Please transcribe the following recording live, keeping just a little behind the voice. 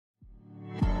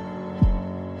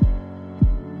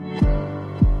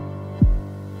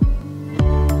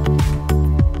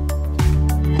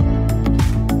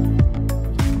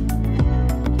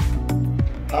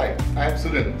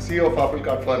President, CEO of Apple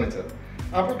Cart Furniture.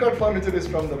 Apple Cart Furniture is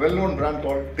from the well-known brand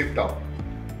called TipTop.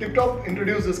 TipTop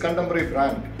introduced this contemporary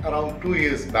brand around 2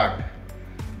 years back,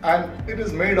 and it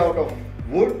is made out of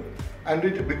wood, and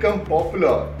it became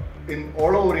popular in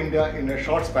all over India in a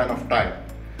short span of time.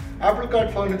 Apple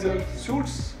Cart Furniture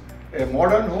suits a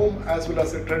modern home as well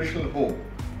as a traditional home.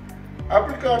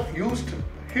 Apple Cart used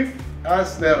HIFF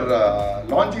as their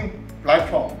launching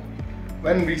platform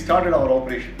when we started our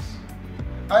operations,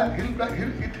 and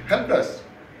it helped us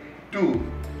to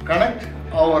connect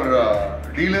our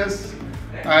dealers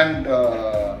and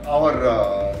our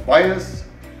buyers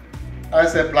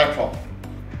as a platform.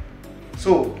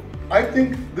 So I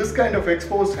think this kind of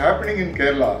expo is happening in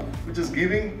Kerala, which is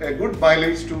giving a good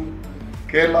mileage to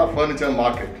Kerala furniture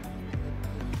market.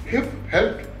 HIFF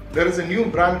helped. There is a new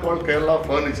brand called Kerala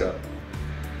Furniture,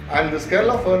 and this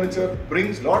Kerala Furniture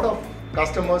brings lot of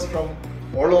customers from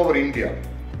all over India.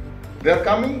 They are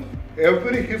coming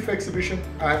every HIFF exhibition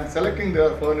and selecting their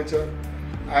furniture,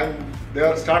 and they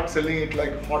are start selling it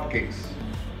like hotcakes.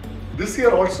 This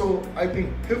year also, I think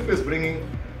HIFF is bringing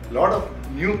lot of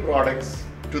new products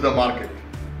to the market.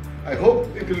 I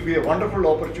hope it will be a wonderful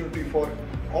opportunity for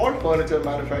all furniture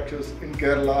manufacturers in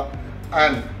Kerala,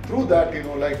 and through that,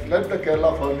 let the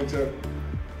Kerala furniture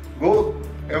go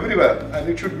everywhere, and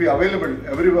it should be available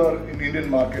everywhere in Indian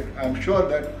market. I am sure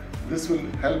that this will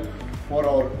help for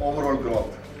our overall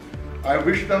growth. I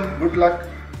wish them good luck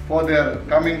for their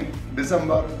coming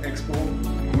December Expo.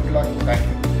 Good luck.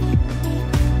 Thank you.